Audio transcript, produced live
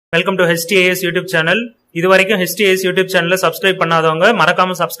Welcome to Htas YouTube channel. இதுவரைக்கும் Htas YouTube channel subscribe பண்ணாதவங்க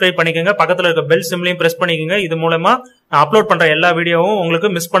மறக்காம subscribe பண்ணிக்கங்க. பக்கத்துல இருக்க bell symbol press பண்ணிக்கங்க. இது மூலமா நான் அப்லோட் பண்ற எல்லா வீடியோவும் உங்களுக்கு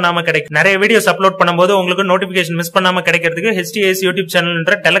மிஸ் பண்ணாம கிடைக்கும். நிறைய வீடியோஸ் அப்லோட் பண்ணும்போது உங்களுக்கு நோட்டிபிகேஷன் மிஸ் பண்ணாம கிடைக்கிறதுக்கு Htas YouTube channel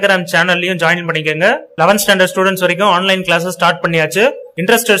என்ற Telegram channelலயும் ஜாயின் பண்ணிக்கங்க. 11th standard students வரைக்கும் ஆன்லைன் கிளாसेस ஸ்டார்ட் பண்ணியாச்சு.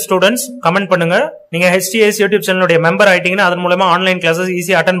 Interested students கமெண்ட் பண்ணுங்க. நீங்க Htas YouTube channel உடைய மெம்பர் ஆயிட்டீங்கன்னா அதன் மூலமா ஆன்லைன் கிளாसेस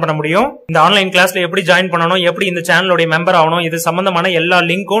ஈஸியா அட்டெண்ட் பண்ண முடியும். இந்த ஆன்லைன் கிளாஸ்ல எப்படி ஜாயின் பண்ணனும், எப்படி இந்த சேனல் உடைய மெம்பர் ஆகணும், இது சம்பந்தமான எல்லா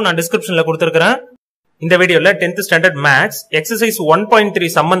லிங்க்கும் நான் டிஸ்கிரிப்ஷன்ல கொடுத்திருக்கேன். இந்த வீடியோல 10th standard maths exercise 1.3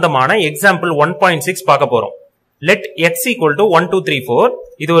 சம்பந்தமான எக்ஸாம்பிள் 1.6 பார்க்க போறோம். let x equal to 1 2 3 4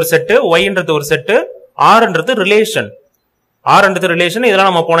 இது ஒரு செட், y ன்றது ஒரு செட், r ன்றது ரிலேஷன். r ன்றது ரிலேஷன்,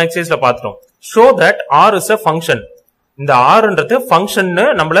 இதெல்லாம் நம்ம போன எக்ஸர்சைஸ்ல பார்த்தோம். show that r is a function. இந்த r ன்றது ஃபங்க்ஷன்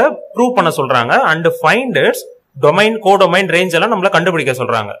நம்மள ப்ரூவ் பண்ண சொல்றாங்க and find its domain, codomain, range எல்லாம் நம்மள கண்டுபிடிக்க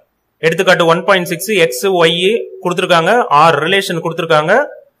சொல்றாங்க. எடுத்துக்காட்டு 1.6 x y கொடுத்திருக்காங்க, r ரிலேஷன் கொடுத்திருக்காங்க.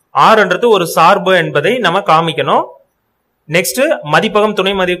 r ன்றது ஒரு சார்பு என்பதை நம்ம காமிக்கணும். நெக்ஸ்ட் மதிப்பகம்,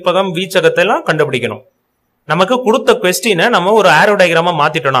 துணை மதிப்பகம், வீச்சகத்தை எல்லாம் கண்டுபிடிக்கணும். நமக்கு கொடுத்த क्वेश्चन நம்ம ஒரு ஆரோ டயகிராமா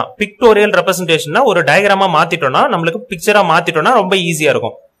மாத்திட்டோம்னா, பிக்டோரியல் ரெப்ரசன்டேஷன்னா ஒரு டயகிராமா மாத்திட்டோம்னா, நமக்கு பிக்சரா மாத்திட்டோம்னா ரொம்ப ஈஸியா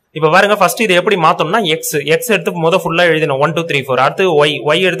இருக்கும். இப்ப பாருங்க, ஃபர்ஸ்ட் இது எப்படி மாத்தணும்னா x எடுத்து முத ஃபுல்லா எழுதணும் 1 2 3 4. அடுத்து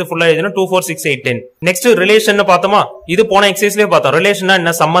y எடுத்து ஃபுல்லா எழுதணும் 2 4 6 8 10. நெக்ஸ்ட் ரிலேஷன் பார்த்தோமா, இது போன எக்ஸர்சைஸ்லயே பார்த்தோம். ரிலேஷன்னா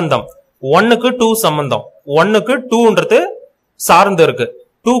என்ன, சம்பந்தம். 1 க்கு 2 சம்பந்தம், 1 க்கு 2 ன்றது சார்ந்து இருக்கு,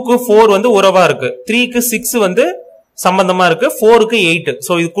 2 க்கு 4 வந்து உறவா இருக்கு, 3 க்கு 6 வந்து சம்பந்தமா இருக்கு, 4 க்கு 8.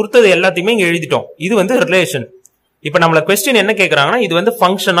 சோ இது கொடுத்தது எல்லாத்தையுமே இங்க எழுதிட்டோம். இது வந்து ரிலேஷன். இப்ப நம்மள क्वेश्चन என்ன கேக்குறாங்கன்னா, இது வந்து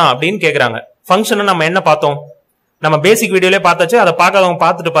ஃபங்க்ஷனா அப்படின்னு கேக்குறாங்க. ஃபங்க்ஷனை நம்ம என்ன பார்த்தோம், நம்ம பேசிக் வீடியோலயே பார்த்தாச்சு, அதை பார்க்காதவங்க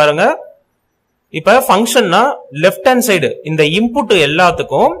பார்த்துட்டு பாருங்க. இப்ப ஃபங்க்ஷன்னா லெஃப்ட் ஹேண்ட் சைடு இந்த இன்புட்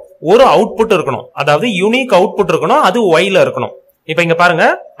எல்லாத்துக்கும் ஒரு அவுட்புட் இருக்கணும், அதாவது யூனிக் அவுட்புட் இருக்கணும், அது y ல இருக்கணும். இப்ப இங்க பாருங்க,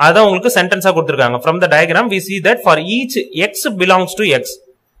 அதான் உங்களுக்கு சென்டென்ஸா கொடுத்திருக்காங்க. from the diagram we see that for each x belongs to x.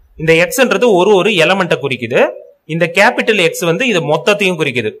 இந்த x ன்றது ஒரு எலிமெண்ட்டை குறிக்குது. இந்த கேபிட்டல் x வந்து இது மொத்தத்தையும்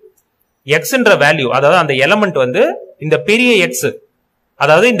குறிக்குது. x ன்ற வேல்யூ, அதாவது அந்த எலிமெண்ட் வந்து இந்த பெரிய x,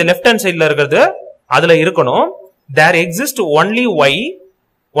 அதாவது இந்த லெஃப்ட் ஹேண்ட் சைடுல இருக்கிறது அதுல இருக்கணும். there exists only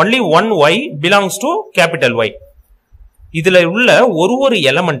one y belongs to capital Y. இதுல உள்ள ஒரு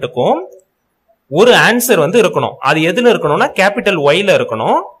எலிமெண்ட்டுக்கும் ஒரு ஆன்சர் வந்து இருக்கணும். அது எதுல இருக்கணும்னா கேபிட்டல் Y ல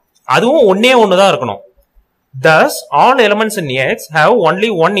இருக்கணும். அதுவும் ஒன்னே ஒண்ணுதான் இருக்கணும். thus all elements in x have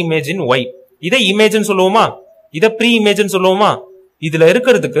only one image in Y. இதை இமேஜ்னு சொல்லுவோமா, இதை ப்ரீ இமேஜ்னு சொல்லுவோமா. இதுல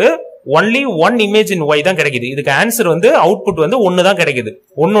இருக்கிறதுக்கு only one image in Y தான் கிடைக்குது. இதுக்கு ஆன்சர் வந்து அவுட்புட் வந்து ஒன்னு தான் கிடைக்குது,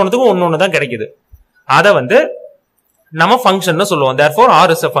 ஒன்னொன்னுக்கும் ஒன்னு தான் கிடைக்குது. அத வந்து நம்ம ஃபங்க்ஷன் சொல்லுவோம். therefore r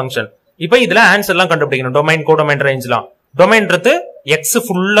is a function. இப்போ இதுல ஆன்சர் எல்லாம் கண்டுபிடிக்கணும். Domain, codomain, ரேஞ்ச்லாம். டொமைன்றது x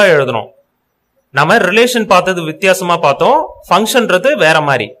ஃபுல்லா எழுதணும். நம்ம ரிலேஷன் பார்த்தது வித்தியாசமா பார்த்தோம், ஃபங்க்ஷன்றது வேற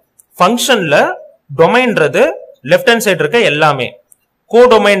மாதிரி. ஃபங்க்ஷன்ல டொமைன்றது லெஃப்ட் ஹேண்ட் சைடு இருக்க எல்லாமே,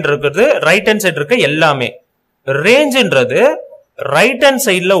 கோடொமைன் இருக்கிறது ரைட் ஹேண்ட் சைடு இருக்க எல்லாமே. ரேஞ்ச்ன்றது ரைட் ஹேண்ட்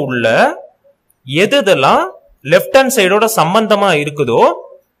சைடுல உள்ள எதெல்லாம் லெஃப்ட் ஹேண்ட் சைடோட சம்பந்தமா இருக்குதோ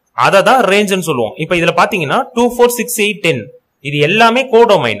அதை தான் ரேஞ்ச்னு சொல்லுவோம். இப்ப இதுல பாத்தீங்கன்னா 2 4 6 8 10 இது எல்லாமே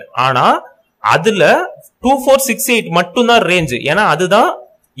கோடொமைன். ஆனா அதுல 2 4 6 8 மட்டும் தான் ரேஞ்ச். ஏன்னா அதுதான்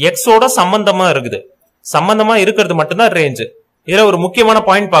எக்ஸோட சம்பந்தமா இருக்குது, சம்பந்தமா இருக்கிறது மட்டும்தான் ரேஞ்ச். இதுல ஒரு முக்கியமான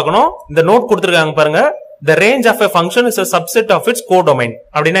பாயிண்ட் பார்க்கணும். இந்த நோட் கொடுத்திருக்காங்க பாருங்க, the range of a function is a subset of its codomain.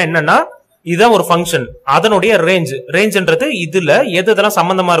 அப்படின்னா என்னன்னா, இதுதான் ஒரு ஃபங்க்ஷன், அதனுடைய ரேஞ்ச். ரேஞ்ச்ன்றது இதுல எதெல்லாம்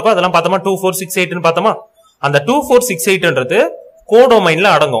சம்பந்தமா இருக்கோ அதெல்லாம் பார்த்தோமா. 2 4 6 8 பார்த்தோமா. அந்த 2 4 6 8ன்றது கோடொமைன்ல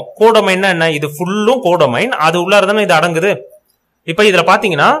அடங்கும். கோடொமைன்னா என்ன, இது ஃபுல்லும் கோடொமைன், அது உள்ளாரதானே இது அடங்குது. இப்ப இதுல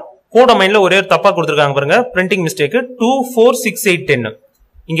பாத்தீங்கன்னா கோடொமைன்ல ஒரே ஒரு தப்பா கொடுத்திருக்காங்க பாருங்க, பிரிண்டிங் மிஸ்டேக். 2 4 6 8 10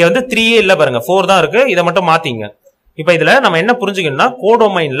 இங்க வந்து 3 இல்ல பாருங்க, 4 தான் இருக்கு. இதை மட்டும் மாத்திங்க. இப்ப இதுல நம்ம என்ன புரிஞ்சுக்கணும்னா,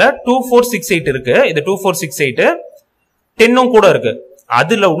 கோடொமைன்ல 2 4 6 8 இருக்கு, இது 2 4 6 8 10 கூட இருக்கு.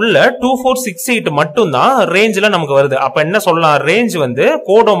 அதுல உள்ள 2 4 6 8 மட்டும் தான் ரேஞ்ச்ல நமக்கு வருது. அப்ப என்ன சொல்லலாம், ரேஞ்ச் வந்து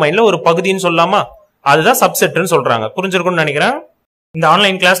கோடொமைன்ல ஒரு பகுதின்னு சொல்லலாமா, அதுதான் சப்செட்னு சொல்றாங்க. புரிஞ்சிருக்கும்னு நினைக்கிறேன். இந்த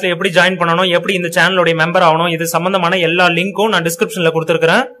ஆன்லைன் கிளாஸ்ல எப்படி ஜாயின் பண்ணணும், எப்படி இந்த சேனலோட மெம்பர் ஆகணும், இது சம்பந்தமான எல்லா லிங்க்கும் நான் டிஸ்கிரிப்ஷன்ல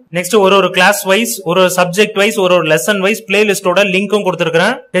கொடுத்திருக்கேன். நெக்ஸ்ட் ஒரு கிளாஸ் வைஸ், ஒரு சப்ஜெக்ட் வைஸ், ஒரு லெசன் வைஸ் பிளேலிஸ்டோட லிங்க்கும்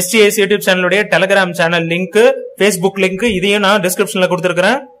கொடுத்திருக்கேன். Htas யூடியூப் சேனலுடைய Telegram channel link, Facebook link, இதையும் நான் டிஸ்கிரிப்ஷன்ல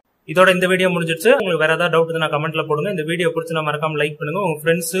கொடுத்திருக்கேன். இதோட இந்த வீடியோ முடிஞ்சிருச்சு. உங்களுக்கு வேற ஏதாவது டவுட் இருந்தா கமெண்ட்ல போடுங்க. இந்த வீடியோ பிடிச்சா மறக்காம லைக் பண்ணுங்க. உங்க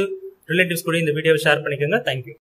ஃப்ரெண்ட்ஸ், ரிலேட்டிவ்ஸ் கூட இந்த வீடியோவை ஷேர் பண்ணிக்கோங்க. தேங்க்யூ.